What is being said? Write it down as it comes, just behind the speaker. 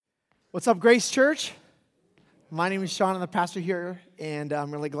What's up, Grace Church? My name is Sean. I'm the pastor here, and I'm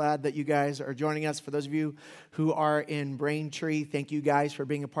really glad that you guys are joining us. For those of you who are in Braintree, thank you guys for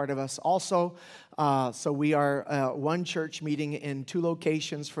being a part of us also. So we are one church meeting in two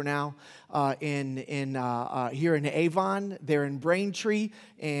locations for now, here in Avon, there in Braintree,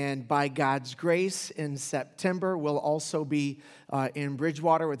 and by God's grace, in September, we'll also be in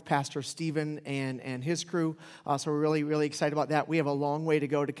Bridgewater with Pastor Stephen and his crew. So we're really, really excited about that. We have a long way to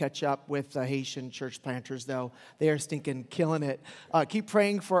go to catch up with the Haitian church planters, though. They are stinking killing it. Keep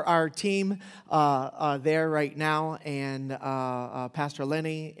praying for our team there right now, and Pastor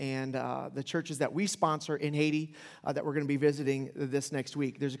Lenny and the churches that we sponsor in Haiti that we're going to be visiting this next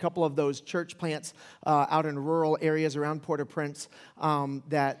week. There's a couple of those church plants out in rural areas around Port-au-Prince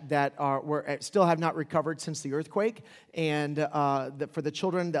that still have not recovered since the earthquake, and for the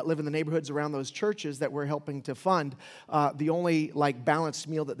children that live in the neighborhoods around those churches that we're helping to fund, the only balanced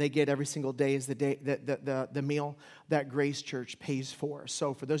meal that they get every single day is the meal that Grace Church pays for.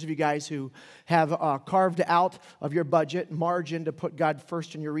 So for those of you guys who have carved out of your budget margin to put God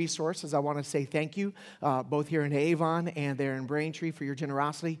first in your resources, I want to say thank you, both here in Avon and there in Braintree, for your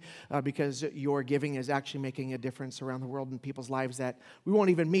generosity, because your giving is actually making a difference around the world in people's lives that we won't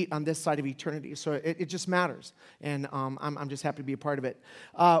even meet on this side of eternity. So it just matters, and I'm just happy to be a part of it.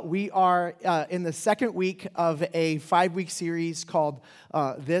 We are in the second week of a 5-week series called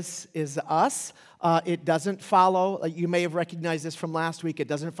This Is Us. It doesn't follow, you may have recognized this from last week, it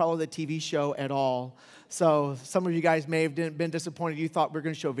doesn't follow the TV show at all. So some of you guys may have been disappointed. You thought we were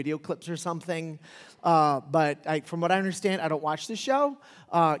going to show video clips or something. But from what I understand, I don't watch the show.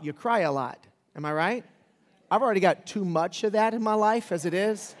 You cry a lot. Am I right? I've already got too much of that in my life as it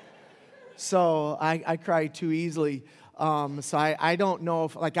is. So I cry too easily. So I don't know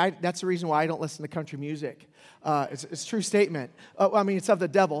if, that's the reason why I don't listen to country music. It's a true statement. It's of the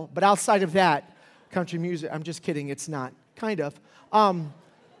devil. But outside of that, country music, I'm just kidding, it's not. Kind of.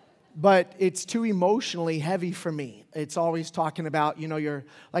 But it's too emotionally heavy for me. It's always talking about,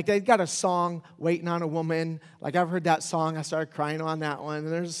 they've got a song, Waiting on a Woman. I've heard that song. I started crying on that one. And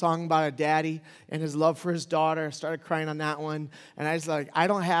there's a song about a daddy and his love for his daughter. I started crying on that one. And I was like, I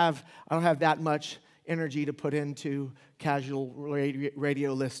don't have that much energy to put into casual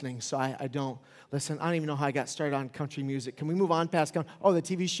radio listening, so I don't listen. I don't even know how I got started on country music. Can we move on past the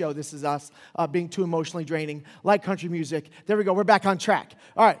TV show, This Is Us, being too emotionally draining, like country music. There we go. We're back on track.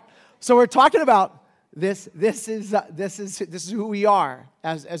 All right. So we're talking about this is who we are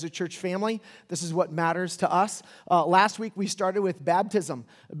as a church family. This is what matters to us. Last week we started with baptism,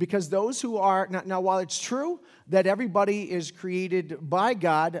 because those who are now, while it's true that everybody is created by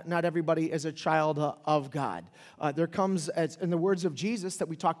God, not everybody is a child of God. There comes, as in the words of Jesus that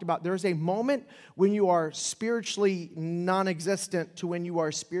we talked about, there's a moment when you are spiritually non-existent to when you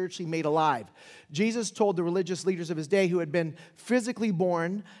are spiritually made alive. Jesus told the religious leaders of his day, who had been physically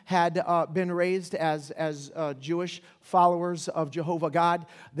born, had been raised as Jewish followers of Jehovah God,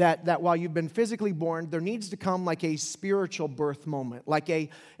 that while you've been physically born, there needs to come a spiritual birth moment,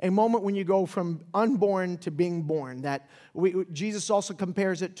 a moment when you go from unborn to being born. Jesus also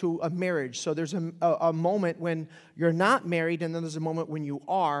compares it to a marriage. So there's a moment when you're not married, and then there's a moment when you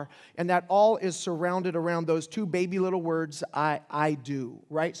are, and that all is surrounded around those two baby little words, I do,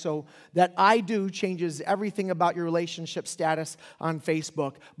 right? So that I do changes everything about your relationship status on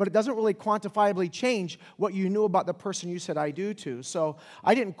Facebook, but it doesn't really quantifiably change what you knew about the person you said I do to. So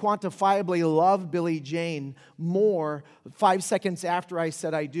I didn't quantifiably love Billie Jane more 5 seconds after I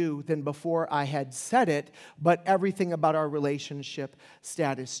said I do than before I had said it, but everything about our relationship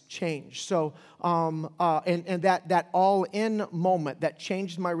status changed. So and that all-in moment that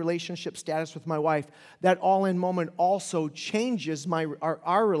changed my relationship status with my wife, that all-in moment also changes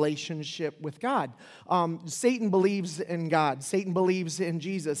our relationship with God. Satan believes in God. Satan believes in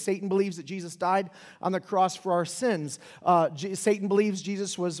Jesus. Satan believes that Jesus died on the cross for our sins. Satan believes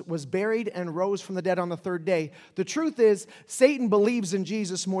Jesus was buried and rose from the dead on the third day. The truth is, Satan believes in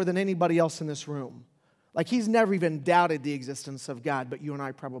Jesus more than anybody else in this room. He's never even doubted the existence of God, but you and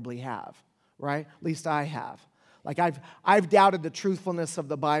I probably have, right? At least I have. I've doubted the truthfulness of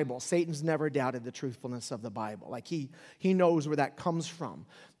the Bible. Satan's never doubted the truthfulness of the Bible. He knows where that comes from.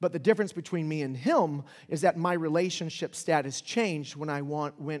 But the difference between me and him is that my relationship status changed when I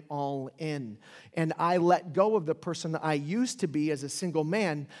went all in. And I let go of the person that I used to be as a single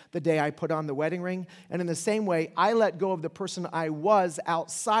man the day I put on the wedding ring. And in the same way, I let go of the person I was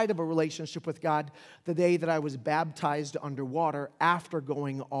outside of a relationship with God the day that I was baptized underwater after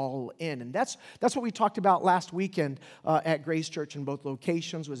going all in. And that's what we talked about last week weekend at Grace Church in both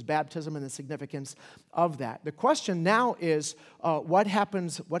locations was baptism and the significance of that. The question now is, what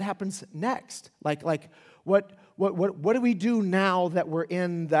happens next? What do we do now that we're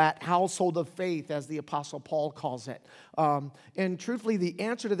in that household of faith, as the Apostle Paul calls it? And truthfully, the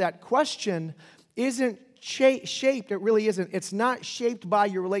answer to that question isn't shaped. It really isn't. It's not shaped by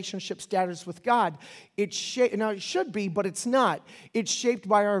your relationship status with God. Now, it should be, but it's not. It's shaped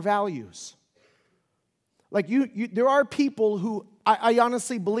by our values. Like there are people who I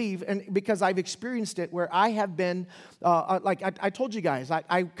honestly believe, and because I've experienced it, where I have been, I told you guys,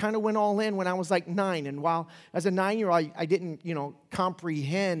 I kind of went all in when I was like 9. And while as a 9-year-old, I didn't,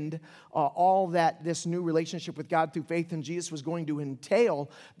 comprehend all that this new relationship with God through faith in Jesus was going to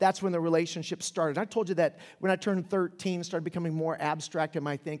entail. That's when the relationship started. I told you that when I turned 13, started becoming more abstract in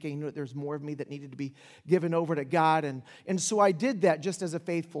my thinking. I knew that there's more of me that needed to be given over to God. And so I did that just as a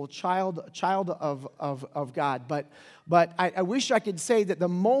faithful child of God. But I wish I could say that the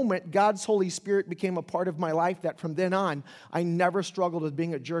moment God's Holy Spirit became a part of my life, that from then on, I never struggled with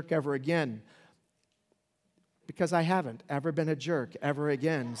being a jerk ever again. Because I haven't ever been a jerk ever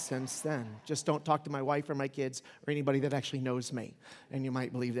again since then. Just don't talk to my wife or my kids or anybody that actually knows me. And you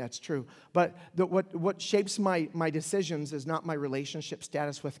might believe that's true. But what shapes my decisions is not my relationship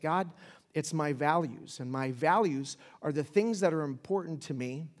status with God. It's my values. And my values are the things that are important to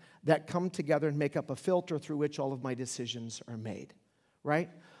me that come together and make up a filter through which all of my decisions are made, right?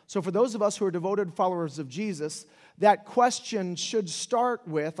 So for those of us who are devoted followers of Jesus, that question should start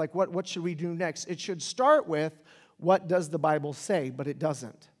with, like, what should we do next? It should start with, what does the Bible say? But it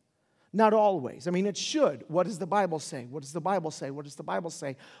doesn't. Not always. I mean, it should. What does the Bible say? What does the Bible say? What does the Bible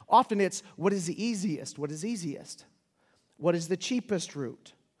say? Often it's, what is the easiest? What is easiest? What is the cheapest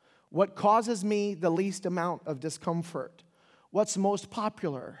route? What causes me the least amount of discomfort? What's most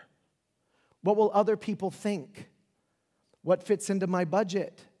popular? What will other people think? What fits into my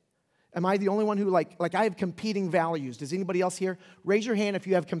budget? Am I the only one who, like I have competing values? Does anybody else here? Raise your hand if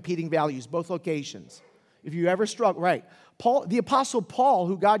you have competing values, both locations. If you ever struggle, right. The Apostle Paul,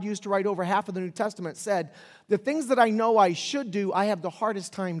 who God used to write over half of the New Testament, said, the things that I know I should do, I have the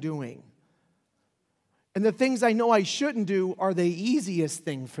hardest time doing. And the things I know I shouldn't do are the easiest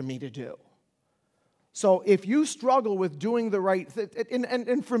thing for me to do. So if you struggle with doing the right thing,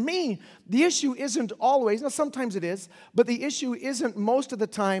 and for me, the issue isn't always, now sometimes it is, but the issue isn't most of the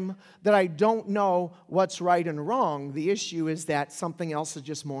time that I don't know what's right and wrong. The issue is that something else is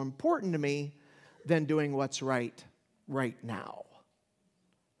just more important to me than doing what's right now.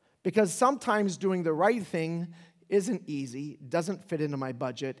 Because sometimes doing the right thing isn't easy, doesn't fit into my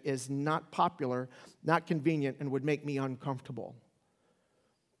budget, is not popular, not convenient, and would make me uncomfortable.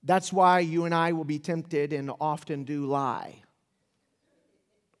 That's why you and I will be tempted and often do lie.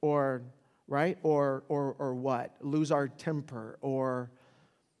 Or, right? Or what? Lose our temper or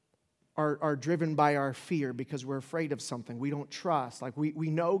are driven by our fear because we're afraid of something. We don't trust. Like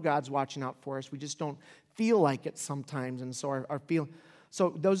we know God's watching out for us. We just don't feel like it sometimes. And so our feel. So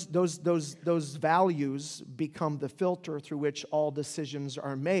those values become the filter through which all decisions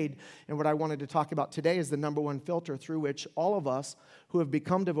are made. And what I wanted to talk about today is the number one filter through which all of us who have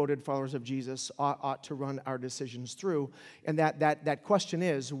become devoted followers of Jesus ought to run our decisions through. And that question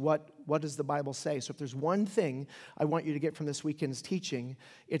is, what does the Bible say? So if there's one thing I want you to get from this weekend's teaching,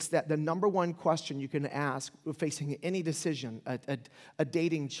 it's that the number one question you can ask facing any decision, a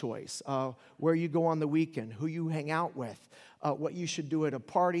dating choice, where you go on the weekend, who you hang out with, what you should do at a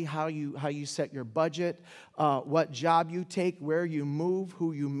party, how you set your budget, what job you take, where you move,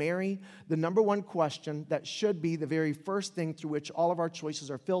 who you marry. The number one question that should be the very first thing through which all of our choices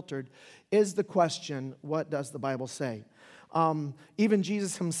are filtered is the question, what does the Bible say? Even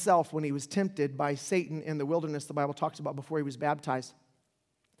Jesus himself, when he was tempted by Satan in the wilderness, the Bible talks about before he was baptized,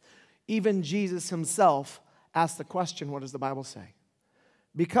 even Jesus himself asked the question, what does the Bible say?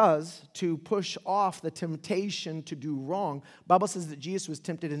 Because to push off the temptation to do wrong, the Bible says that Jesus was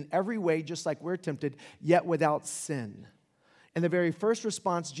tempted in every way, just like we're tempted, yet without sin. And the very first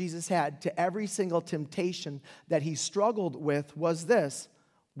response Jesus had to every single temptation that he struggled with was this: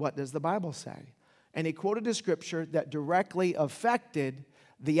 what does the Bible say? And he quoted a scripture that directly affected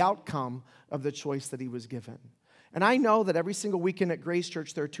the outcome of the choice that he was given. And I know that every single weekend at Grace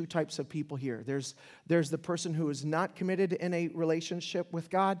Church, there are two types of people here. There's the person who is not committed in a relationship with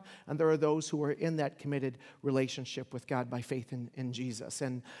God, and there are those who are in that committed relationship with God by faith in Jesus.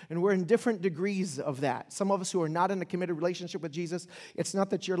 And we're in different degrees of that. Some of us who are not in a committed relationship with Jesus, it's not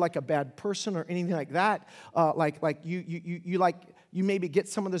that you're like a bad person or anything like that. You maybe get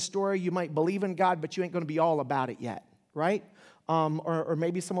some of the story, you might believe in God, but you ain't going to be all about it yet. right? Or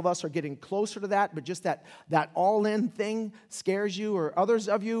maybe some of us are getting closer to that, but just that all-in thing scares you, or others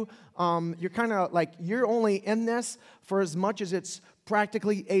of you, you're kind of like, you're only in this for as much as it's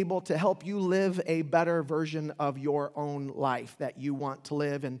practically able to help you live a better version of your own life that you want to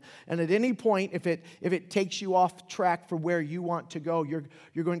live. And at any point, if it takes you off track for where you want to go, you're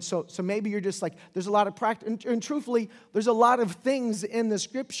going, so maybe you're just like, there's a lot of practice, and truthfully, there's a lot of things in the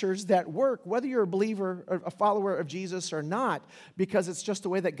scriptures that work, whether you're a believer or a follower of Jesus or not, because it's just the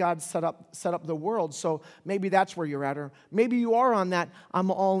way that God set up the world. So maybe that's where you're at, or maybe you are on that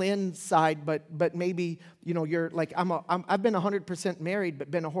I'm all in side, but maybe, you know, you're like, I've been 100% married, but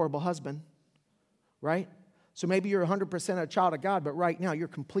been a horrible husband, right? So maybe you're 100% a child of God, but right now you're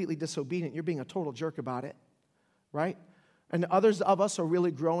completely disobedient. You're being a total jerk about it, right? And others of us are really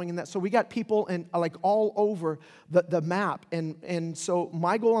growing in that. So we got people in like all over the map. And so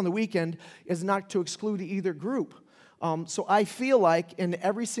my goal on the weekend is not to exclude either group. So I feel like in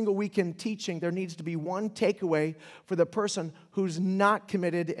every single weekend teaching, there needs to be one takeaway for the person who's not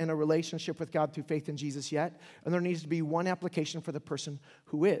committed in a relationship with God through faith in Jesus yet, and there needs to be one application for the person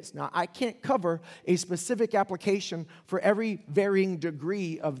who is. Now, I can't cover a specific application for every varying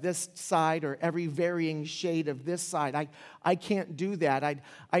degree of this side or every varying shade of this side. I can't do that.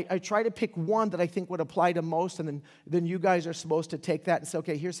 I try to pick one that I think would apply to most, and then you guys are supposed to take that and say,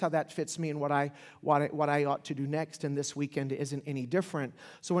 okay, here's how that fits me and what I ought to do next. And this weekend isn't any different.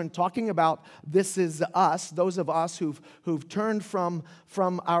 So when talking about this is us, those of us who've turned from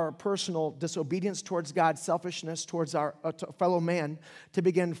our personal disobedience towards God, selfishness towards our fellow man, to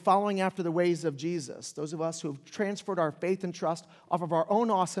begin following after the ways of Jesus. Those of us who've transferred our faith and trust off of our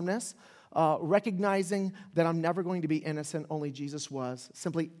own awesomeness, recognizing that I'm never going to be innocent, only Jesus was.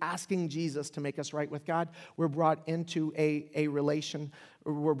 Simply asking Jesus to make us right with God, we're brought into a relationship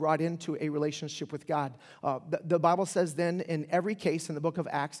with God. The Bible says then in every case in the book of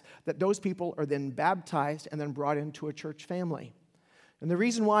Acts that those people are then baptized and then brought into a church family. And the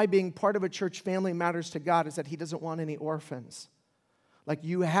reason why being part of a church family matters to God is that He doesn't want any orphans. Like,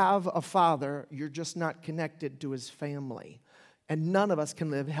 you have a father, you're just not connected to His family. And none of us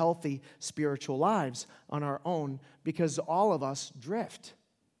can live healthy spiritual lives on our own because all of us drift.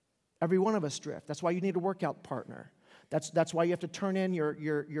 Every one of us drift. That's why you need a workout partner. That's why you have to turn in your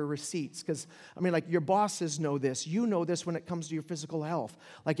receipts. Because, I mean, like, your bosses know this. You know this when it comes to your physical health.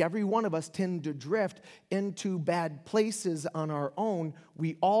 Like, every one of us tend to drift into bad places on our own.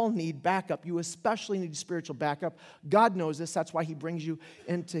 We all need backup. You especially need spiritual backup. God knows this. That's why He brings you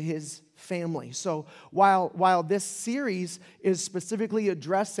into His family. So while this series is specifically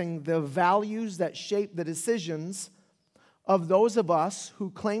addressing the values that shape the decisions of those of us who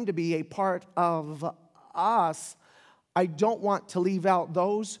claim to be a part of us, I don't want to leave out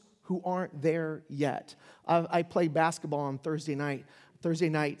those who aren't there yet. I play basketball on Thursday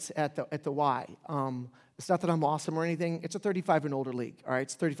nights at the Y. It's not that I'm awesome or anything. It's a 35 and older league. All right,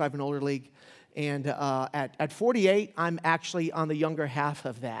 it's 35 and older league. And at 48, I'm actually on the younger half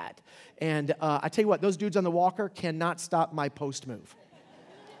of that. And I tell you what, those dudes on the walker cannot stop my post move.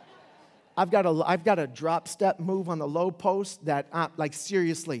 I've got a drop step move on the low post that, like,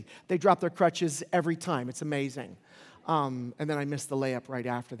 seriously, they drop their crutches every time. It's amazing. And then I missed the layup right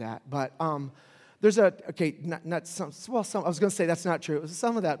after that. But there's I was going to say that's not true.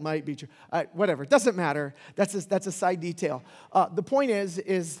 Some of that might be true. Whatever, it doesn't matter. That's a side detail. The point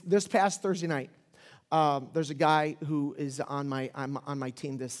is this past Thursday night, there's a guy who is on my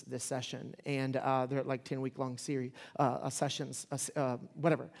team this session, and they're like 10-week-long series sessions,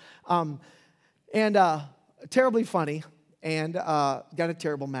 whatever, and terribly funny, and got a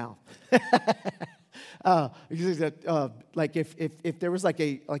terrible mouth. Like if there was like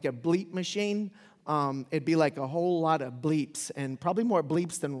a bleep machine, it'd be like a whole lot of bleeps, and probably more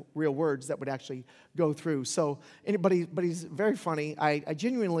bleeps than real words that would actually go through. So but he's very funny. I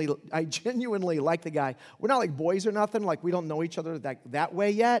genuinely like the guy. We're not like boys or nothing. Like, we don't know each other that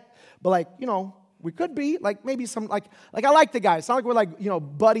way yet. But, like, you know, we could be like maybe some like I like the guy. It's not like we're like, you know,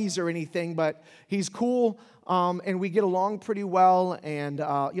 buddies or anything, but he's cool. And we get along pretty well, and you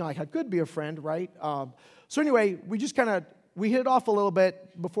know, like, I could be a friend, right? So anyway, we hit it off a little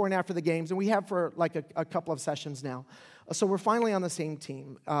bit before and after the games, and we have for like a couple of sessions now. So we're finally on the same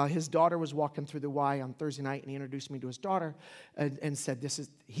team. His daughter was walking through the Y on Thursday night, and he introduced me to his daughter, and said,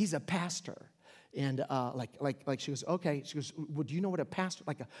 he's a pastor. And like she goes, okay. She goes, well, do you know what a pastor?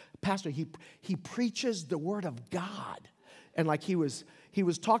 Like, a pastor, he preaches the word of God. And like he was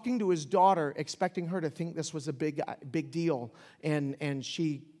talking to his daughter, expecting her to think this was a big deal, and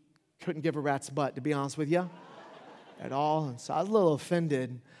she couldn't give a rat's butt, to be honest with you, at all. And so I was a little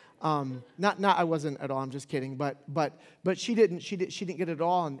offended. I wasn't at all. I'm just kidding. But she didn't get it at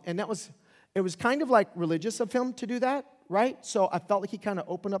all. And it was kind of like religious of him to do that, right? So I felt like he kind of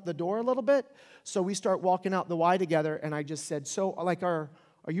opened up the door a little bit. So we start walking out the Y together, and I just said, so like, are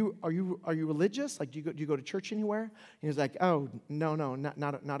you religious? Like, do you go to church anywhere? And he was like, oh, no,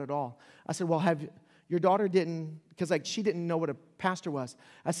 not at all. I said, well, your daughter didn't, because like she didn't know what a pastor was.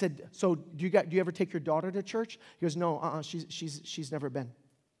 I said, so do you ever take your daughter to church? He goes, no, she's never been.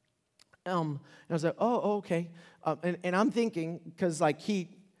 And I was like, oh, okay. And I'm thinking, because like he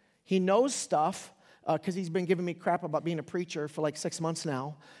knows stuff, because he's been giving me crap about being a preacher for like 6 months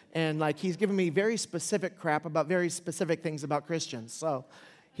now, and like he's giving me very specific crap about very specific things about Christians. So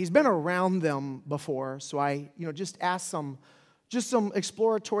he's been around them before, so I just asked some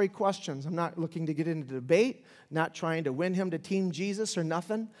exploratory questions. I'm not looking to get into debate, not trying to win him to Team Jesus or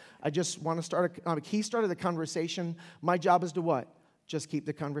nothing. I just want to start he started the conversation. My job is to what? Just keep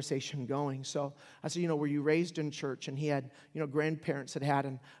the conversation going. So I said, were you raised in church? And he had, grandparents that had.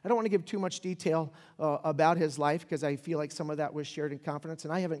 And I don't want to give too much detail about his life, because I feel like some of that was shared in confidence.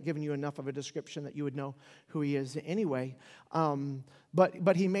 And I haven't given you enough of a description that you would know who he is anyway.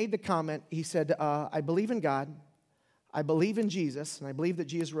 But he made the comment. He said, I believe in God. I believe in Jesus. And I believe that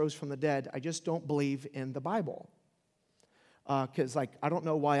Jesus rose from the dead. I just don't believe in the Bible. Because I don't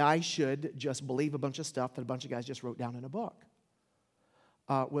know why I should just believe a bunch of stuff that a bunch of guys just wrote down in a book.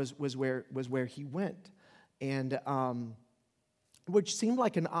 Was where he went, and which seemed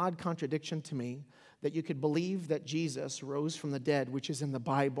like an odd contradiction to me, that you could believe that Jesus rose from the dead, which is in the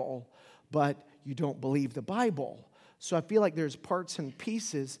Bible, but you don't believe the Bible. So I feel like there's parts and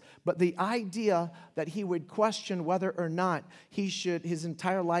pieces, but the idea that he would question whether or not his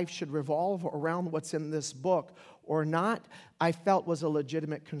entire life should revolve around what's in this book or not, I felt was a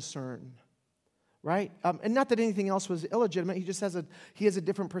legitimate concern. Right? And not that anything else was illegitimate. He just has a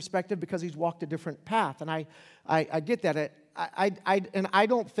different perspective because he's walked a different path. And I get that. And I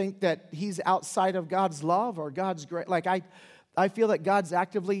don't think that he's outside of God's love or God's grace. Like, I feel that God's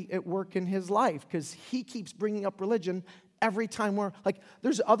actively at work in his life, because he keeps bringing up religion every time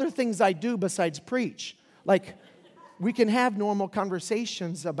there's other things I do besides preach. Like, we can have normal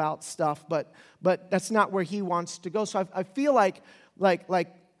conversations about stuff, but that's not where he wants to go. So I feel like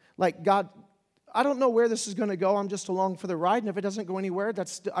God, I don't know where this is going to go. I'm just along for the ride. And if it doesn't go anywhere,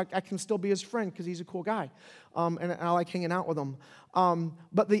 I can still be his friend, because he's a cool guy. And I like hanging out with him.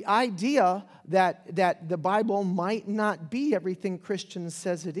 But the idea that the Bible might not be everything Christian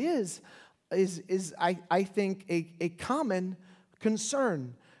says it is I think, a common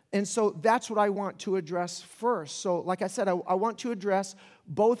concern. And so that's what I want to address first. So like I said, I want to address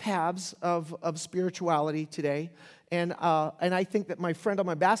both halves of spirituality today. And I think that my friend on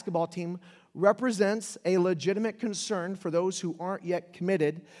my basketball team represents a legitimate concern for those who aren't yet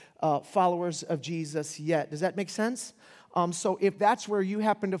committed followers of Jesus yet. Does that make sense? So if that's where you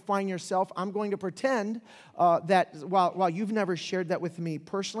happen to find yourself, I'm going to pretend that while you've never shared that with me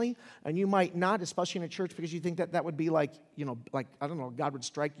personally, and you might not, especially in a church, because you think that would be like, I don't know, God would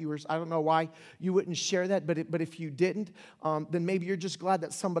strike you, or I don't know why you wouldn't share that, but if you didn't, then maybe you're just glad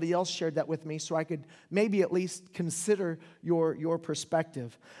that somebody else shared that with me, so I could maybe at least consider your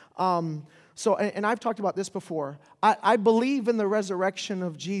perspective. So, and I've talked about this before. I believe in the resurrection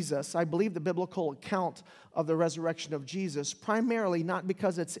of Jesus. I believe the biblical account of the resurrection of Jesus, primarily not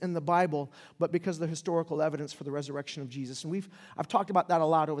because it's in the Bible, but because of the historical evidence for the resurrection of Jesus. And I've talked about that a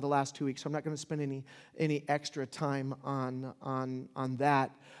lot over the last 2 weeks, so I'm not going to spend any extra time on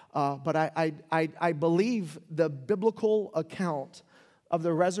that. But I believe the biblical account of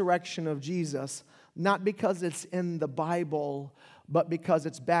the resurrection of Jesus, not because it's in the Bible, but because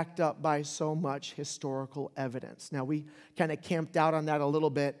it's backed up by so much historical evidence. Now, we kind of camped out on that a little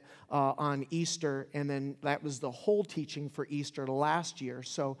bit on Easter, and then that was the whole teaching for Easter last year.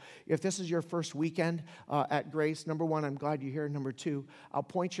 So if this is your first weekend at Grace, number one, I'm glad you're here. Number two, I'll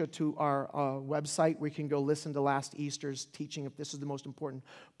point you to our website where you can go listen to last Easter's teaching if this is the most important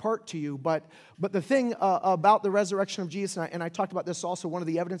part to you. But the thing about the resurrection of Jesus, and I talked about this also, one of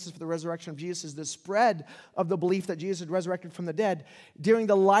the evidences for the resurrection of Jesus is the spread of the belief that Jesus had resurrected from the dead during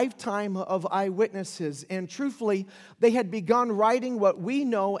the lifetime of eyewitnesses. And truthfully, they had begun writing what we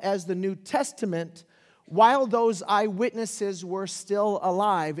know as the New Testament while those eyewitnesses were still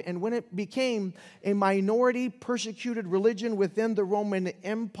alive. And when it became a minority persecuted religion within the Roman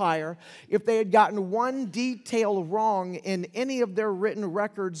Empire, if they had gotten one detail wrong in any of their written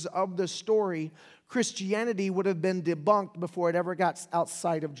records of the story, Christianity would have been debunked before it ever got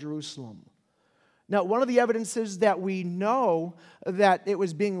outside of Jerusalem. Now, one of the evidences that we know that it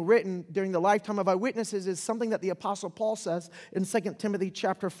was being written during the lifetime of eyewitnesses is something that the Apostle Paul says in 2 Timothy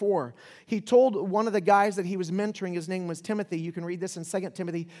chapter 4. He told one of the guys that he was mentoring, his name was Timothy. You can read this in 2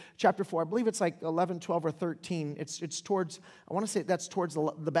 Timothy chapter 4. I believe it's like 11, 12, or 13. It's towards, I want to say that's towards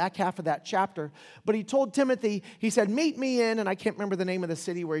the back half of that chapter. But he told Timothy, he said, meet me in, and I can't remember the name of the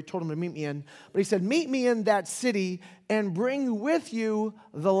city where he told him to meet me in, but he said, meet me in that city and bring with you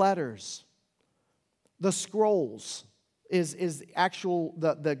the letters. The scrolls is actual,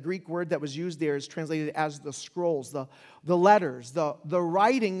 the Greek word that was used there is translated as the scrolls, the letters, the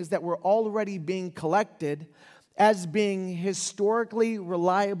writings that were already being collected as being historically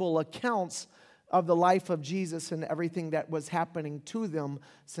reliable accounts of the life of Jesus and everything that was happening to them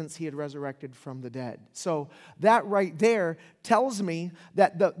since he had resurrected from the dead. So that right there tells me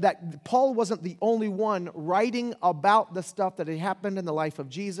that Paul wasn't the only one writing about the stuff that had happened in the life of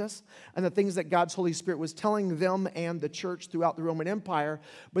Jesus and the things that God's Holy Spirit was telling them and the church throughout the Roman Empire,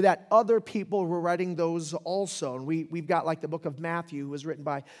 but that other people were writing those also. And we've got like the book of Matthew, who was written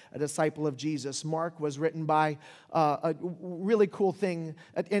by a disciple of Jesus. Mark was written by a really cool thing.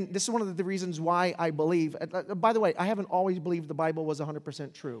 And this is one of the reasons why I believe, by the way, I haven't always believed the Bible was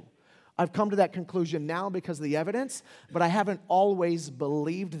 100% true. I've come to that conclusion now because of the evidence, but I haven't always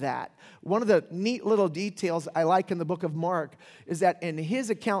believed that. One of the neat little details I like in the book of Mark is that in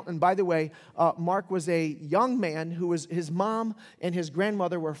his account, and by the way, Mark was a young man who was, his mom and his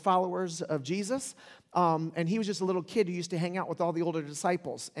grandmother were followers of Jesus. And he was just a little kid who used to hang out with all the older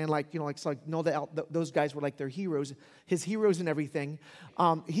disciples, and those guys were like their heroes, his heroes and everything.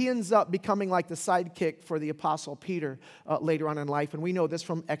 He ends up becoming like the sidekick for the Apostle Peter later on in life, and we know this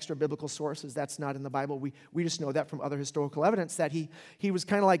from extra biblical sources. That's not in the Bible. We just know that from other historical evidence that he was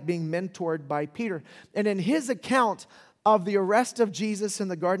kind of like being mentored by Peter. And in his account of the arrest of Jesus in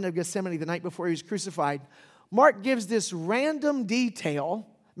the Garden of Gethsemane the night before he was crucified, Mark gives this random detail.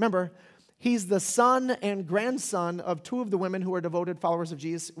 Remember, he's the son and grandson of two of the women who were devoted followers of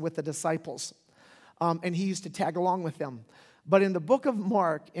Jesus with the disciples. And he used to tag along with them. But in the book of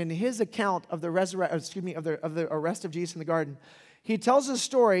Mark, in his account of the arrest of Jesus in the garden, he tells a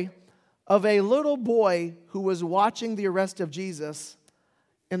story of a little boy who was watching the arrest of Jesus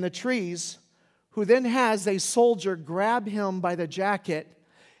in the trees, who then has a soldier grab him by the jacket,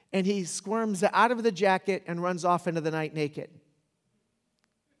 and he squirms out of the jacket and runs off into the night naked.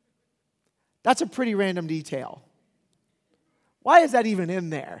 That's a pretty random detail. Why is that even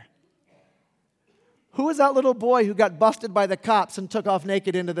in there? Who is that little boy who got busted by the cops and took off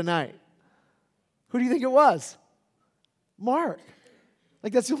naked into the night? Who do you think it was? Mark.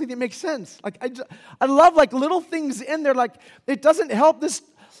 Like, that's the only thing that makes sense. Like, I love like little things in there. Like, it doesn't help this.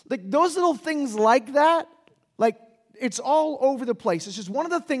 Like, those little things like that, like, it's all over the place. It's just one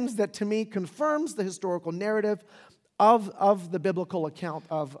of the things that to me confirms the historical narrative of the biblical account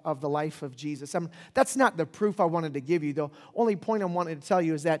of the life of Jesus. That's not the proof I wanted to give you. The only point I wanted to tell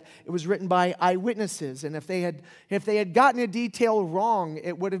you is that it was written by eyewitnesses, and if they had gotten a detail wrong,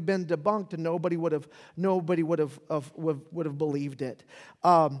 it would have been debunked, and nobody would have believed it.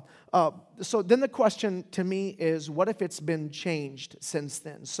 So then the question to me is, what if it's been changed since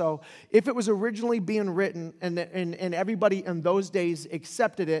then? So if it was originally being written and everybody in those days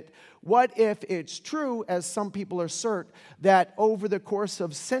accepted it, what if it's true, as some people assert, that over the course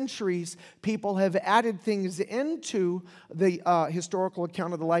of centuries, people have added things into the historical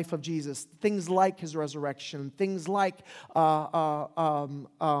account of the life of Jesus, things like his resurrection, things like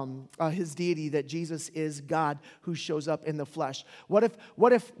his deity, that Jesus is God who shows up in the flesh. What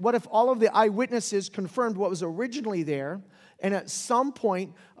if all of the eyewitnesses confirmed what was originally there, and at some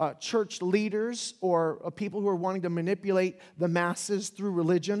point, church leaders or people who are wanting to manipulate the masses through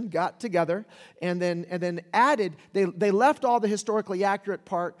religion got together and then added, they left all the historically accurate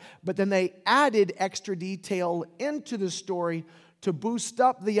part, but then they added extra detail into the story to boost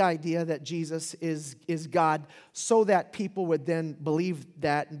up the idea that Jesus is God, so that people would then believe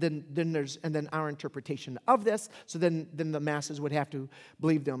that, and then our interpretation of this, so then the masses would have to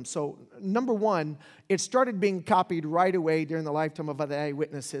believe them. So number one, it started being copied right away during the lifetime of the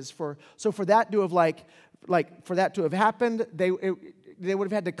eyewitnesses. For that to have happened, they would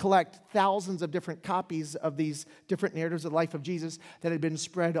have had to collect thousands of different copies of these different narratives of the life of Jesus that had been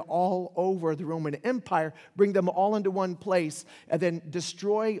spread all over the Roman Empire, bring them all into one place, and then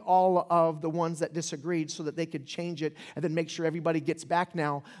destroy all of the ones that disagreed so that they could change it, and then make sure everybody gets back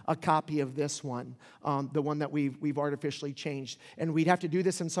now a copy of this one, the one that we've artificially changed. And we'd have to do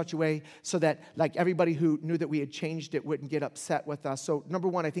this in such a way so that like everybody who knew that we had changed it wouldn't get upset with us. So number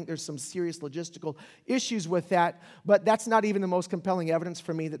one, I think there's some serious logistical issues with that, but that's not even the most compelling evidence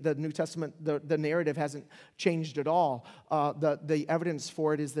for me that the New Testament, the narrative hasn't changed at all. The evidence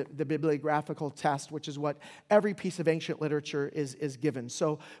for it is the bibliographical test, which is what every piece of ancient literature is given.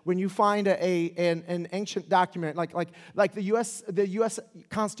 So when you find an ancient document like the U.S.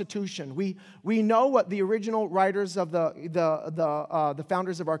 Constitution, we know what the original writers of the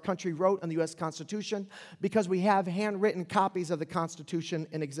founders of our country wrote on the U.S. Constitution because we have handwritten copies of the Constitution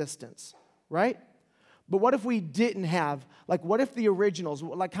in existence, right? But what if we didn't have, what if the originals,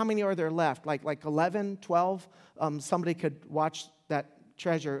 how many are there left? Like 11, 12? Somebody could watch that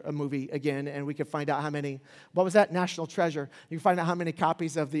Treasure movie again, and we could find out how many, what was that? National Treasure. You can find out how many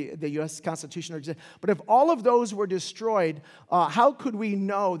copies of the U.S. Constitution exist. But if all of those were destroyed, how could we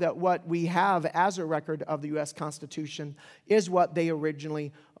know that what we have as a record of the U.S. Constitution is what they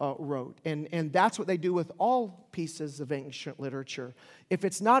originally wrote? And that's what they do with all pieces of ancient literature. If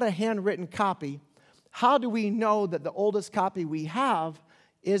it's not a handwritten copy, how do we know that the oldest copy we have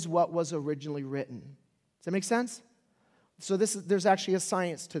is what was originally written? Does that make sense? So there's actually a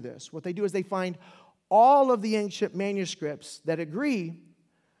science to this. What they do is they find all of the ancient manuscripts that agree,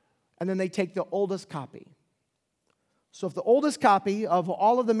 and then they take the oldest copy. So if the oldest copy of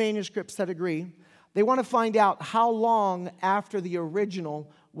all of the manuscripts that agree, they want to find out how long after the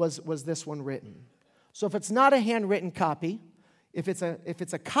original was this one written. So if it's not a handwritten copy, if it's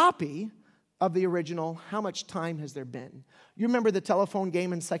a copy of the original, how much time has there been? You remember the telephone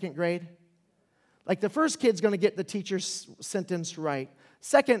game in second grade? The first kid's going to get the teacher's sentence right.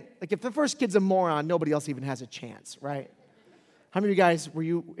 Second, if the first kid's a moron, nobody else even has a chance, right? How many of you guys,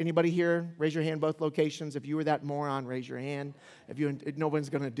 anybody here? Raise your hand, both locations. If you were that moron, raise your hand. If no one's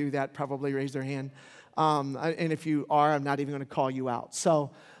going to do that, probably raise their hand. And if you are, I'm not even going to call you out.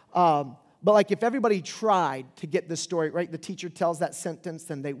 So, but if everybody tried to get the story right, the teacher tells that sentence,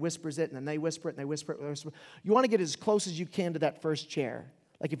 then they whispers it, and then they whisper it, and they whisper it, and they whisper it. You want to get as close as you can to that first chair.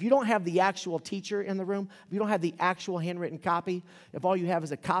 If you don't have the actual teacher in the room, if you don't have the actual handwritten copy, if all you have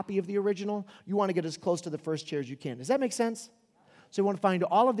is a copy of the original, you want to get as close to the first chair as you can. Does that make sense? So you want to find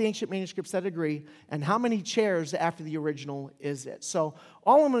all of the ancient manuscripts that agree, and how many chairs after the original is it? So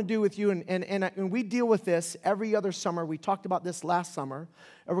all I'm going to do with you, and we deal with this every other summer. We talked about this last summer,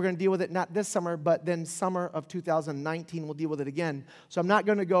 and we're going to deal with it not this summer, but then summer of 2019, we'll deal with it again. So I'm not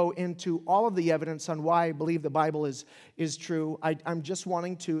going to go into all of the evidence on why I believe the Bible is true. I'm just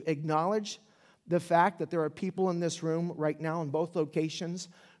wanting to acknowledge the fact that there are people in this room right now in both locations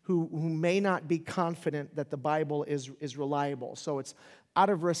who may not be confident that the Bible is reliable. So it's out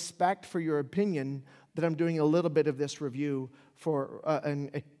of respect for your opinion that I'm doing a little bit of this review for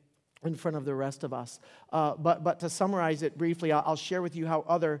in front of the rest of us. But to summarize it briefly, I'll share with you how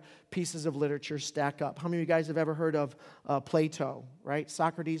other pieces of literature stack up. How many of you guys have ever heard of Plato, right?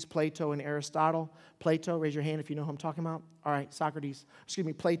 Socrates, Plato, and Aristotle. Plato, raise your hand if you know who I'm talking about. All right,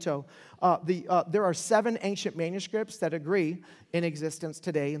 Plato. There are 7 ancient manuscripts that agree in existence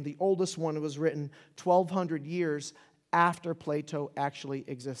today, and the oldest one was written 1,200 years after Plato actually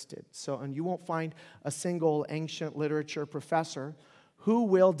existed. And you won't find a single ancient literature professor who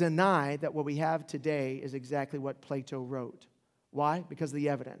will deny that what we have today is exactly what Plato wrote. Why? Because of the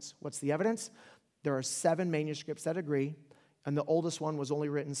evidence. What's the evidence? There are 7 manuscripts that agree, and the oldest one was only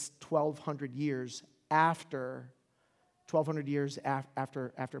written 1,200 years after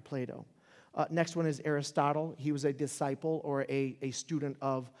Plato. Next one is Aristotle. He was a disciple or a student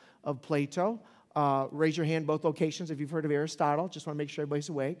of Plato. Raise your hand, both locations, if you've heard of Aristotle. Just want to make sure everybody's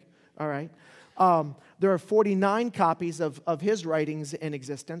awake. All right. There are 49 copies of his writings in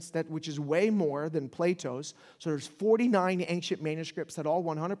existence, which is way more than Plato's. So there's 49 ancient manuscripts that all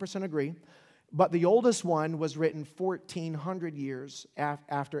 100% agree. But the oldest one was written 1,400 years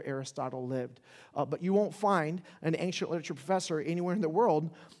after Aristotle lived. But you won't find an ancient literature professor anywhere in the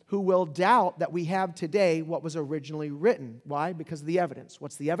world who will doubt that we have today what was originally written. Why? Because of the evidence.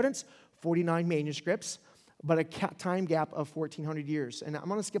 What's the evidence? 49 manuscripts, but a time gap of 1,400 years. And I'm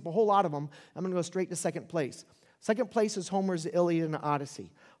going to skip a whole lot of them. I'm going to go straight to second place. Second place is Homer's Iliad and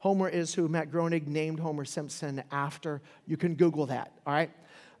Odyssey. Homer is who Matt Groening named Homer Simpson after. You can Google that, all right?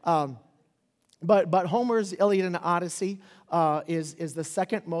 But Homer's Iliad and Odyssey is the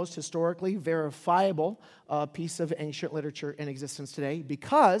second most historically verifiable piece of ancient literature in existence today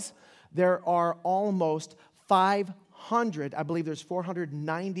because there are almost 500, I believe there's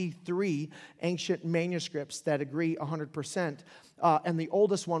 493 ancient manuscripts that agree 100%. And the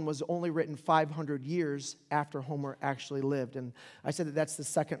oldest one was only written 500 years after Homer actually lived. And I said that that's the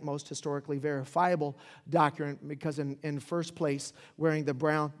second most historically verifiable document because in first place, wearing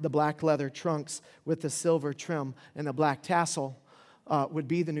the black leather trunks with the silver trim and the black tassel would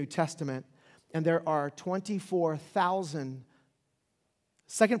be the New Testament. And there are 24,000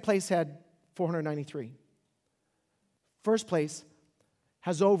 Second place had 493. First place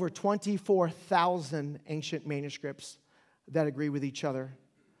has over 24,000 ancient manuscripts that agree with each other.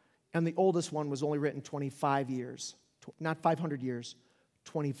 And the oldest one was only written 25 years, not 500 years,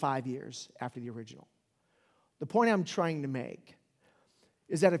 25 years after the original. The point I'm trying to make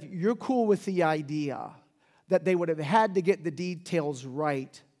is that if you're cool with the idea that they would have had to get the details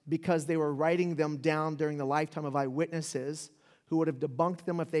right because they were writing them down during the lifetime of eyewitnesses who would have debunked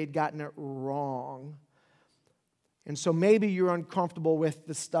them if they'd gotten it wrong. And so maybe you're uncomfortable with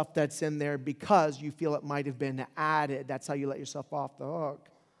the stuff that's in there because you feel it might have been added. That's how you let yourself off the hook.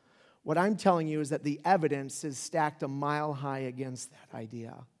 What I'm telling you is that the evidence is stacked a mile high against that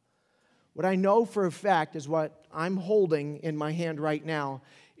idea. What I know for a fact is what I'm holding in my hand right now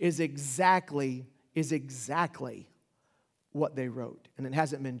is exactly what they wrote. And it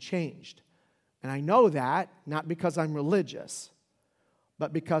hasn't been changed. And I know that not because I'm religious,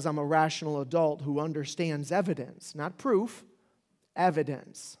 but because I'm a rational adult who understands evidence, not proof,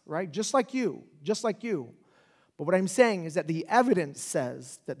 evidence, right? Just like you. But what I'm saying is that the evidence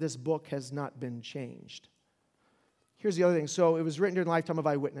says that this book has not been changed. Here's the other thing. So it was written during the lifetime of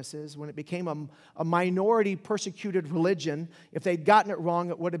eyewitnesses. When it became a minority persecuted religion, if they'd gotten it wrong,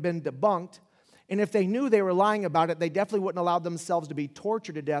 it would have been debunked. And if they knew they were lying about it, they definitely wouldn't allow themselves to be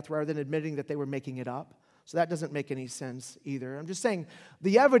tortured to death rather than admitting that they were making it up. So that doesn't make any sense either. I'm just saying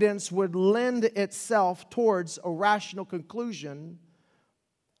the evidence would lend itself towards a rational conclusion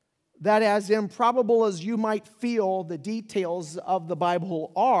that as improbable as you might feel the details of the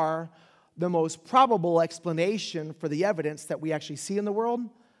Bible are, the most probable explanation for the evidence that we actually see in the world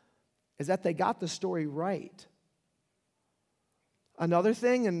is that they got the story right. Another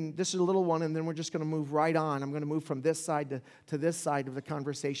thing, and this is a little one, and then we're just going to move right on. I'm going to move from this side to this side of the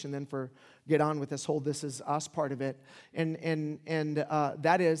conversation, then get on with this whole "this is us" part of it. And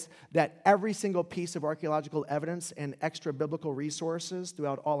that is that every single piece of archaeological evidence and extra biblical resources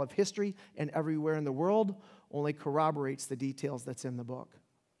throughout all of history and everywhere in the world only corroborates the details that's in the book.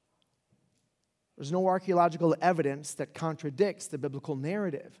 There's no archaeological evidence that contradicts the biblical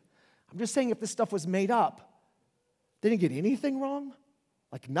narrative. I'm just saying if this stuff was made up, they didn't get anything wrong?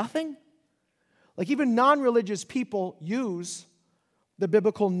 Like nothing? Like even non-religious people use the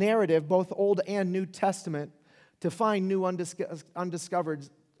biblical narrative, both Old and New Testament, to find new undiscovered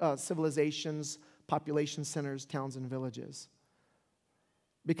civilizations, population centers, towns, and villages.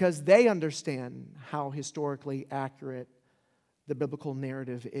 Because they understand how historically accurate the biblical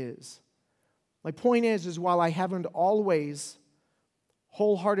narrative is. My point is while I haven't always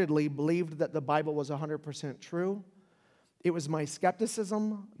wholeheartedly believed that the Bible was 100% true, it was my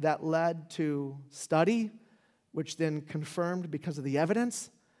skepticism that led to study, which then confirmed because of the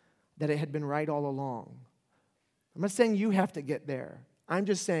evidence that it had been right all along. I'm not saying you have to get there. I'm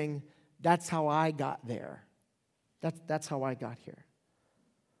just saying that's how I got there. That's how I got here.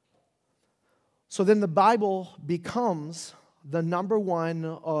 So then the Bible becomes the number one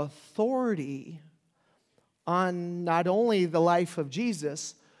authority on not only the life of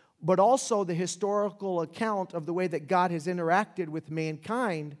Jesus, but also the historical account of the way that God has interacted with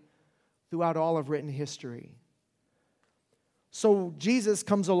mankind throughout all of written history. So Jesus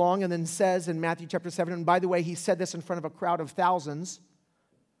comes along and then says in Matthew chapter 7, and by the way, he said this in front of a crowd of thousands,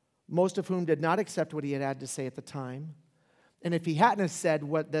 most of whom did not accept what he had to say at the time. And if he hadn't have said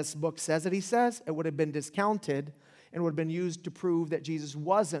what this book says that he says, it would have been discounted and would have been used to prove that Jesus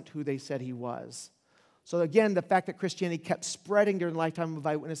wasn't who they said he was. So again, the fact that Christianity kept spreading during the lifetime of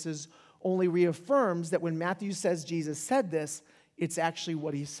eyewitnesses only reaffirms that when Matthew says Jesus said this, it's actually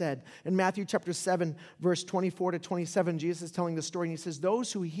what he said. In Matthew chapter 7, verse 24 to 27, Jesus is telling the story, and he says,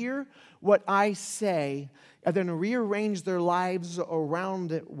 "Those who hear what I say and then rearrange their lives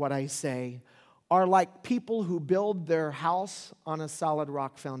around what I say are like people who build their house on a solid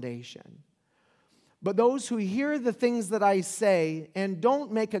rock foundation. But those who hear the things that I say and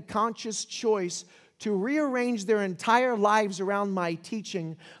don't make a conscious choice to rearrange their entire lives around my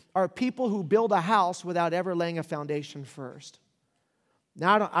teaching are people who build a house without ever laying a foundation first."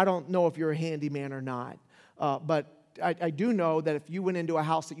 Now, I don't know if you're a handyman or not, but I do know that if you went into a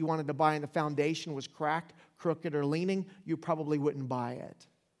house that you wanted to buy and the foundation was cracked, crooked, or leaning, you probably wouldn't buy it.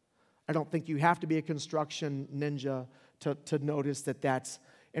 I don't think you have to be a construction ninja to notice that that's...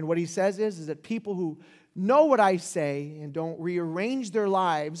 And what he says is that people who know what I say and don't rearrange their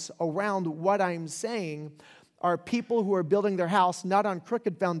lives around what I'm saying are people who are building their house not on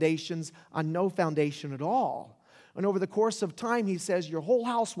crooked foundations, on no foundation at all. And over the course of time, he says, your whole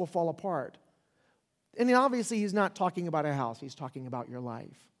house will fall apart. And obviously, he's not talking about a house. He's talking about your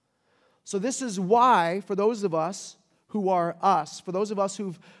life. So this is why, for those of us who are us, for those of us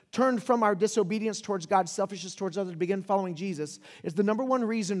who've turned from our disobedience towards God, selfishness towards others, to begin following Jesus, is the number one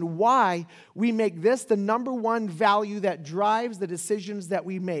reason why we make this the number one value that drives the decisions that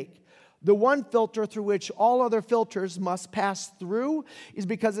we make. The one filter through which all other filters must pass through is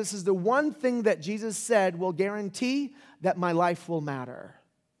because this is the one thing that Jesus said will guarantee that my life will matter.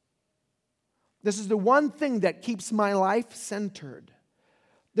 This is the one thing that keeps my life centered.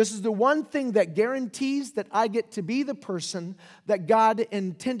 This is the one thing that guarantees that I get to be the person that God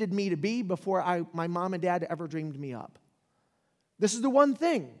intended me to be before my mom and dad ever dreamed me up. This is the one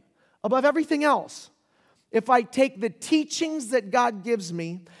thing above everything else. If I take the teachings that God gives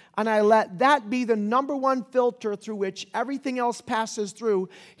me and I let that be the number one filter through which everything else passes through,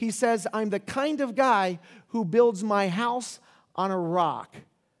 he says, I'm the kind of guy who builds my house on a rock.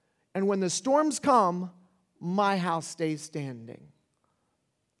 And when the storms come, my house stays standing.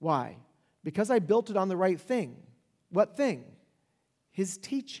 Why? Because I built it on the right thing. What thing? His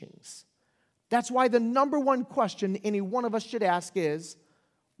teachings. That's why the number one question any one of us should ask is,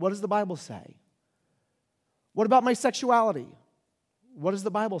 what does the Bible say? What about my sexuality? What does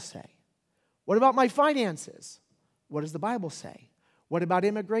the Bible say? What about my finances? What does the Bible say? What about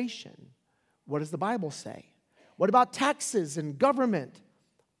immigration? What does the Bible say? What about taxes and government?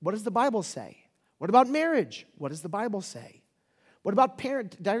 What does the Bible say? What about marriage? What does the Bible say? What about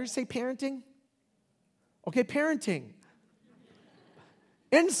did I already say parenting? Okay, parenting.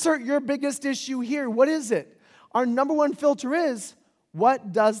 Insert your biggest issue here. What is it? Our number one filter is,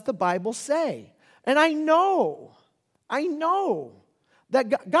 what does the Bible say? And I know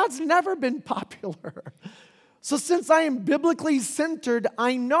that God's never been popular. So since I am biblically centered,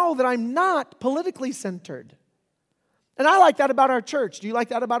 I know that I'm not politically centered. And I like that about our church. Do you like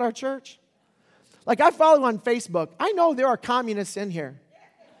that about our church? Like, I follow on Facebook. I know there are communists in here.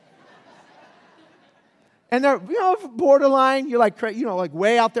 And they're, borderline. You're like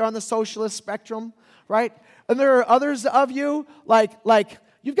way out there on the socialist spectrum, right? And there are others of you, like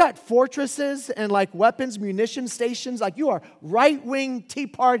you've got fortresses and like weapons, munition stations. Like, you are right-wing Tea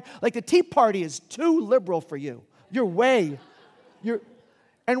Party. Like, the Tea Party is too liberal for you. And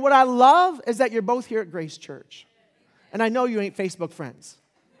what I love is that you're both here at Grace Church. And I know you ain't Facebook friends,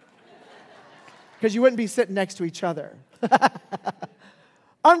 because you wouldn't be sitting next to each other.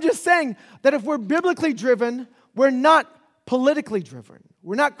 I'm just saying that if we're biblically driven, we're not politically driven.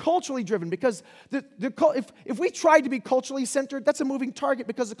 We're not culturally driven, because if we tried to be culturally centered, that's a moving target,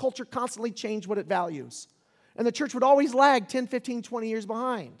 because the culture constantly changed what it values. And the church would always lag 10, 15, 20 years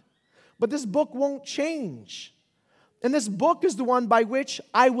behind. But this book won't change. And this book is the one by which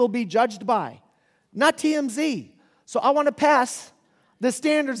I will be judged by, not TMZ. So I want to pass the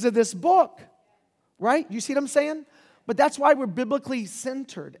standards of this book. Right? You see what I'm saying? But that's why we're biblically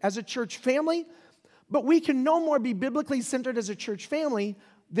centered as a church family. But we can no more be biblically centered as a church family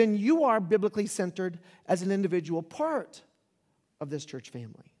than you are biblically centered as an individual part of this church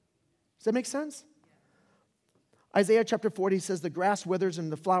family. Does that make sense? Isaiah chapter 40 says, the grass withers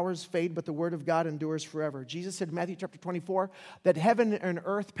and the flowers fade, but the word of God endures forever. Jesus said in Matthew chapter 24 that heaven and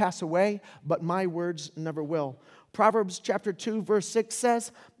earth pass away, but my words never will. Proverbs chapter 2 verse 6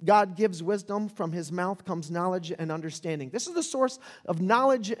 says, God gives wisdom, from his mouth comes knowledge and understanding. This is the source of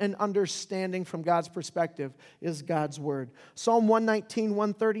knowledge and understanding from God's perspective, is God's word. Psalm 119,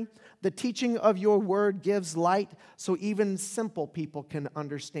 130, the teaching of your word gives light, so even simple people can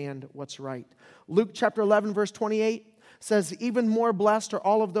understand what's right. Luke chapter 11 verse 28 says, even more blessed are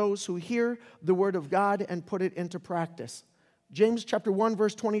all of those who hear the word of God and put it into practice. James chapter 1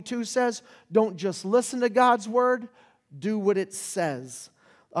 verse 22 says, don't just listen to God's word, do what it says.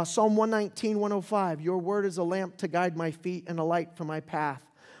 Psalm 119, 105, your word is a lamp to guide my feet and a light for my path.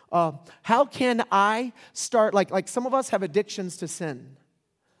 How can I start, like some of us have addictions to sin,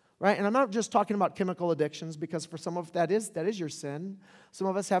 right? And I'm not just talking about chemical addictions, because for some of that is your sin. Some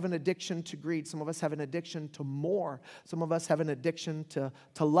of us have an addiction to greed. Some of us have an addiction to more. Some of us have an addiction to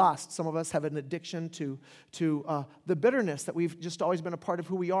lust. Some of us have an addiction to the bitterness that we've just always been a part of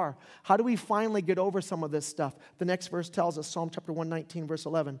who we are. How do we finally get over some of this stuff? The next verse tells us, Psalm chapter 119, verse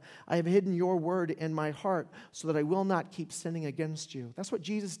 11, I have hidden your word in my heart so that I will not keep sinning against you. That's what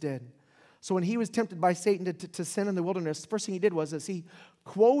Jesus did. So when he was tempted by Satan to sin in the wilderness, the first thing he did was he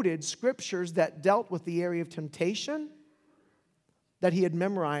quoted scriptures that dealt with the area of temptation that he had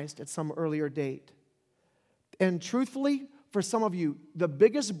memorized at some earlier date. And truthfully, for some of you, the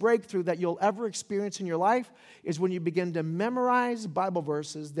biggest breakthrough that you'll ever experience in your life is when you begin to memorize Bible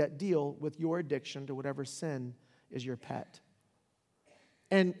verses that deal with your addiction to whatever sin is your pet.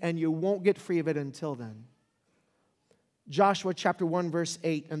 And you won't get free of it until then. Joshua chapter 1, verse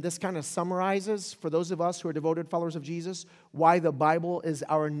 8, and this kind of summarizes, for those of us who are devoted followers of Jesus, why the Bible is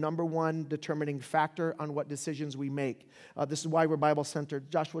our number one determining factor on what decisions we make. This is why we're Bible-centered.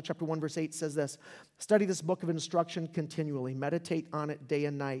 Joshua chapter 1, verse 8 says this, "Study this book of instruction continually. Meditate on it day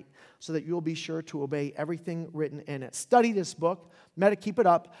and night, so that you will be sure to obey everything written in it." Study this book. Keep it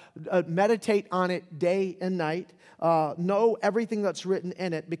up. Meditate on it day and night. Know everything that's written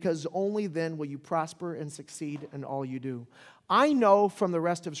in it, because only then will you prosper and succeed in all you do. I know from the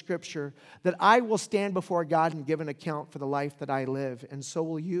rest of Scripture that I will stand before God and give an account for the life that I live, and so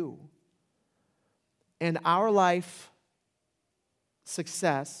will you. And our life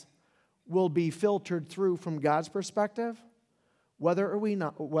success will be filtered through from God's perspective, whether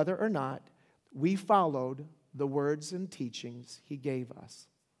or not we followed the words and teachings He gave us.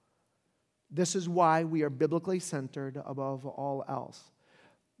 This is why we are biblically centered above all else.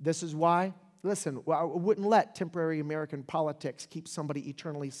 This is why, listen, I wouldn't let temporary American politics keep somebody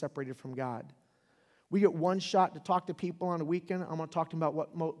eternally separated from God. We get one shot to talk to people on a weekend. I'm going to talk to them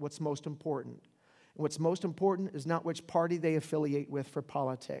about what's most important. And what's most important is not which party they affiliate with for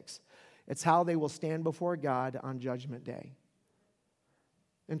politics. It's how they will stand before God on Judgment Day.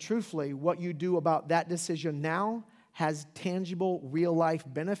 And truthfully, what you do about that decision now has tangible, real-life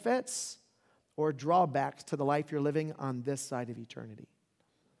benefits or drawbacks to the life you're living on this side of eternity.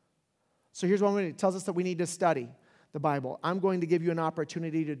 So here's what it tells us, that we need to study the Bible. I'm going to give you an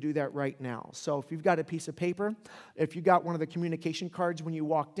opportunity to do that right now. So if you've got a piece of paper, if you got one of the communication cards when you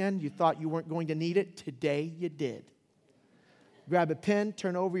walked in, you thought you weren't going to need it, today you did. Grab a pen,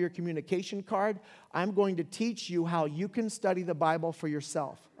 turn over your communication card. I'm going to teach you how you can study the Bible for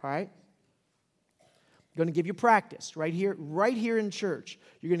yourself, all right? I'm going to give you practice right here in church.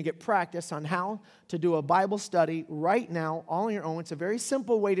 You're going to get practice on how to do a Bible study right now, all on your own. It's a very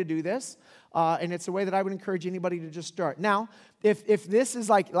simple way to do this, and it's a way that I would encourage anybody to just start. Now, if this is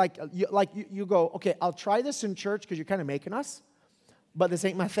like you go, okay, I'll try this in church because you're kind of making us, but this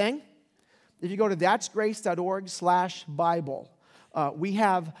ain't my thing. If you go to that'sgrace.org/Bible, we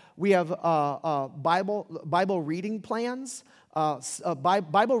have Bible reading plans.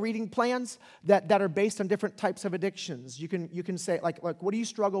 Bible reading plans that are based on different types of addictions. You can say, like what do you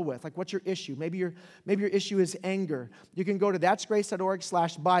struggle with? Like, what's your issue? Maybe your issue is anger. You can go to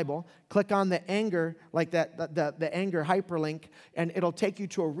that'sgrace.org/Bible, click on the anger, like the anger hyperlink, and it'll take you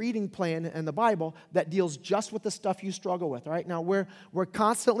to a reading plan in the Bible that deals just with the stuff you struggle with. All right, now we're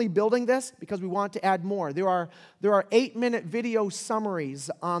constantly building this because we want to add more. There are 8-minute video summaries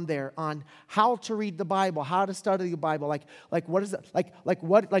on there on how to read the Bible, how to study the Bible, like what is it?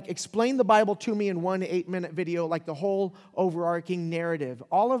 Explain the Bible to me in one 8-minute video, like the whole overarching narrative.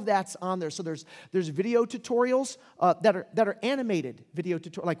 All of that's on there. So there's video tutorials that are animated video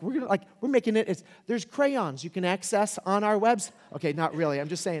tutorials. We're making it. There's crayons you can access on our website. Okay, not really. I'm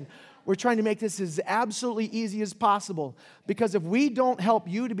just saying we're trying to make this as absolutely easy as possible, because if we don't help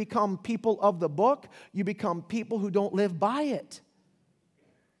you to become people of the book, you become people who don't live by it.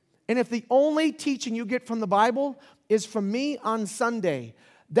 And if the only teaching you get from the Bible is from me on Sunday,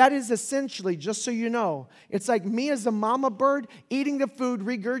 that is essentially, just so you know, it's like me as a mama bird eating the food,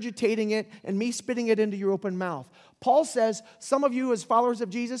 regurgitating it, and me spitting it into your open mouth. Paul says, some of you as followers of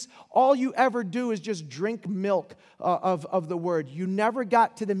Jesus, all you ever do is just drink milk of the word. You never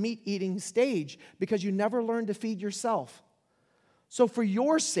got to the meat-eating stage because you never learned to feed yourself. So for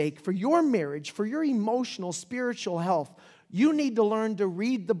your sake, for your marriage, for your emotional, spiritual health, you need to learn to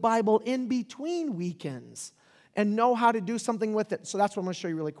read the Bible in between weekends and know how to do something with it. So that's what I'm going to show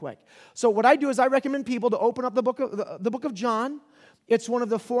you really quick. So what I do is I recommend people to open up the book of John. It's one of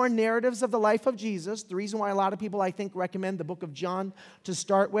the 4 narratives of the life of Jesus. The reason why a lot of people, I think, recommend the book of John to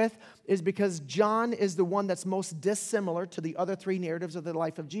start with is because John is the one that's most dissimilar to the other 3 narratives of the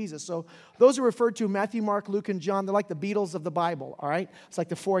life of Jesus. So those are referred to, Matthew, Mark, Luke, and John. They're like the Beatles of the Bible, all right? It's like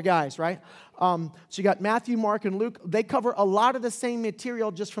the 4 guys, right? So you got Matthew, Mark, and Luke. They cover a lot of the same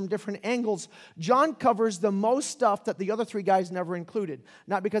material just from different angles. John covers the most stuff that the other 3 guys never included.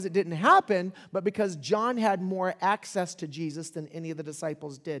 Not because it didn't happen, but because John had more access to Jesus than any of the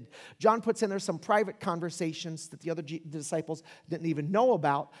disciples did. John puts in there some private conversations that the other disciples didn't even know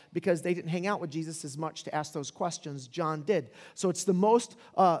about because they didn't hang out with Jesus as much to ask those questions. John did. So it's the most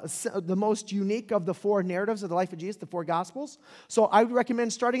unique of the 4 narratives of the life of Jesus, the 4 Gospels. So I would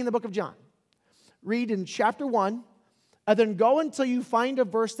recommend starting in the book of John. Read in chapter 1, and then go until you find a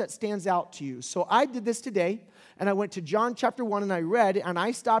verse that stands out to you. So I did this today, and I went to John chapter 1, and I read, and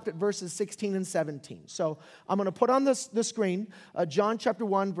I stopped at verses 16 and 17. So I'm going to put on the screen John chapter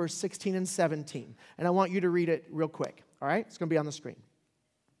 1, verse 16 and 17. And I want you to read it real quick. All right? It's going to be on the screen.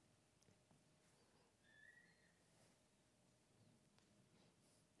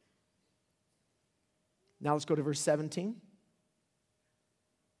 Now let's go to verse 17.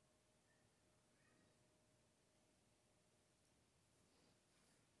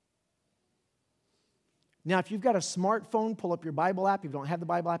 Now, if you've got a smartphone, pull up your Bible app. If you don't have the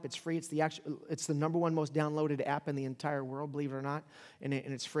Bible app, it's free. It's the number one most downloaded app in the entire world, believe it or not. And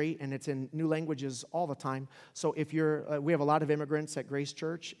it's free, and it's in new languages all the time. So if we have a lot of immigrants at Grace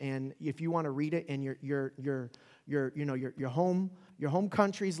Church, and if you want to read it in your home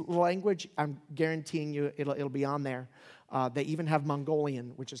country's language, I'm guaranteeing you it'll be on there. They even have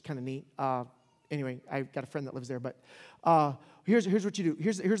Mongolian, which is kind of neat. Anyway, I've got a friend that lives there, but here's what you do.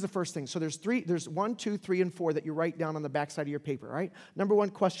 Here's the first thing. So there's 1, 2, 3, and 4 that you write down on the backside of your paper, right? Number one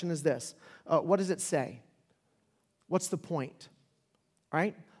question is this. What does it say? What's the point? All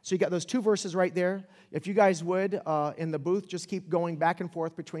right? So you got those 2 verses right there. If you guys would, in the booth, just keep going back and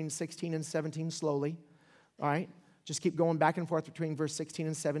forth between 16 and 17 slowly. All right? Just keep going back and forth between verse 16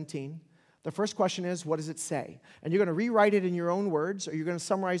 and 17. The first question is, what does it say? And you're going to rewrite it in your own words, or you're going to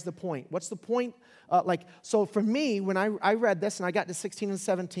summarize the point. What's the point? So for me, when I read this and I got to 16 and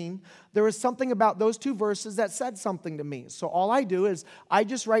 17, there was something about those 2 verses that said something to me. So all I do is I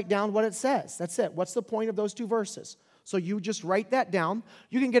just write down what it says. That's it. What's the point of those 2 verses? So you just write that down.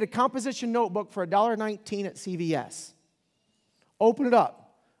 You can get a composition notebook for $1.19 at CVS. Open it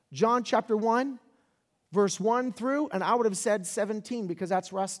up. John chapter 1, verse 1 through, and I would have said 17 because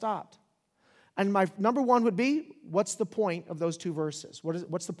that's where I stopped. And my number 1 would be, what's the point of those 2 verses?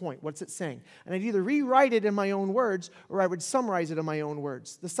 What's the point? What's it saying? And I'd either rewrite it in my own words or I would summarize it in my own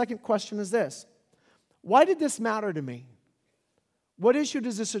words. The second question is this. Why did this matter to me? What issue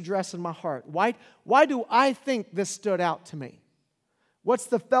does this address in my heart? Why do I think this stood out to me? What's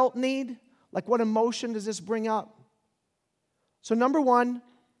the felt need? Like what emotion does this bring up? So number 1,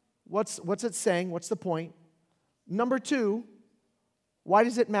 what's it saying? What's the point? Number 2, why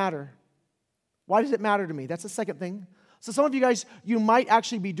does it matter? Why does it matter to me? That's the second thing. So some of you guys, you might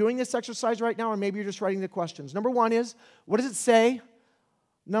actually be doing this exercise right now, or maybe you're just writing the questions. Number 1 is, what does it say?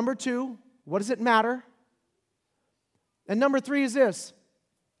 Number 2, what does it matter? And number 3 is this.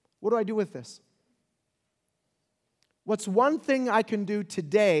 What do I do with this? What's one thing I can do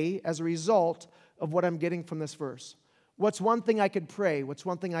today as a result of what I'm getting from this verse? What's one thing I could pray? What's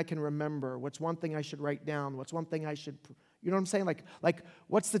one thing I can remember? What's one thing I should write down? What's one thing I should, you know what I'm saying? Like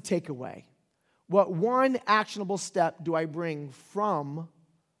what's the takeaway? What one actionable step do I bring from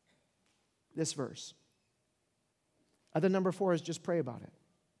this verse? And then number 4 is just pray about it.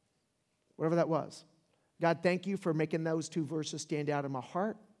 Whatever that was. God, thank you for making those 2 verses stand out in my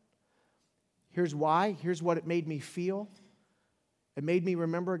heart. Here's why. Here's what it made me feel. It made me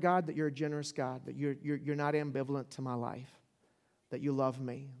remember, God, that you're a generous God, that you're not ambivalent to my life, that you love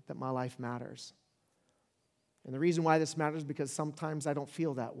me, that my life matters. And the reason why this matters is because sometimes I don't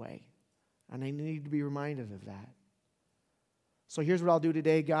feel that way. And I need to be reminded of that. So here's what I'll do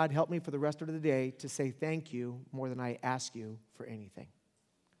today. God, help me for the rest of the day to say thank you more than I ask you for anything.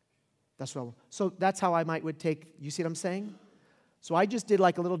 So that's how I would take, you see what I'm saying? So I just did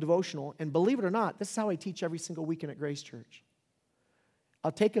like a little devotional, and believe it or not, this is how I teach every single weekend at Grace Church.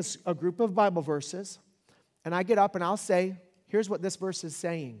 I'll take a group of Bible verses, and I get up and I'll say, here's what this verse is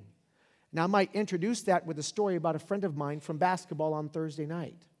saying. Now I might introduce that with a story about a friend of mine from basketball on Thursday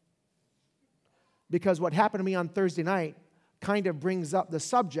night. Because what happened to me on Thursday night kind of brings up the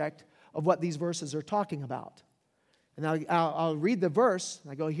subject of what these verses are talking about. And I'll read the verse,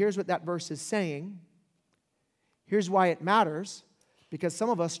 and I go, here's what that verse is saying. Here's why it matters. Because some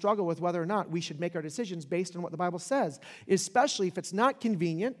of us struggle with whether or not we should make our decisions based on what the Bible says, especially if it's not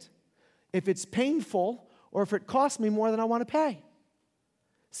convenient, if it's painful, or if it costs me more than I want to pay.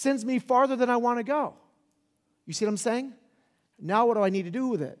 Sends me farther than I want to go. You see what I'm saying? Now what do I need to do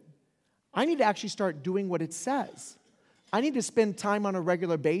with it? I need to actually start doing what it says. I need to spend time on a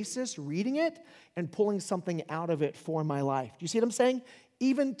regular basis reading it and pulling something out of it for my life. Do you see what I'm saying?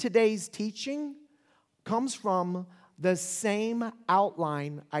 Even today's teaching comes from the same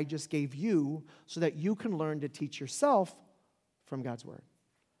outline I just gave you so that you can learn to teach yourself from God's Word.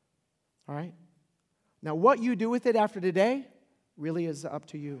 All right? Now, what you do with it after today really is up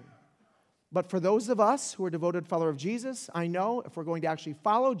to you. But for those of us who are devoted followers of Jesus, I know if we're going to actually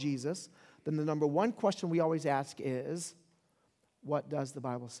follow Jesus, then the number 1 question we always ask is, what does the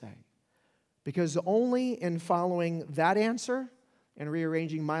Bible say? Because only in following that answer and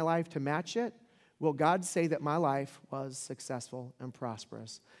rearranging my life to match it will God say that my life was successful and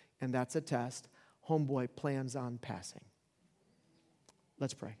prosperous. And that's a test homeboy plans on passing.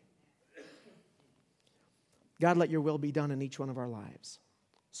 Let's pray. God, let your will be done in each one of our lives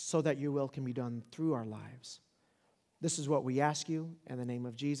so that your will can be done through our lives. This is what we ask you in the name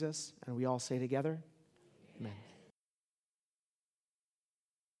of Jesus, and we all say together, Amen.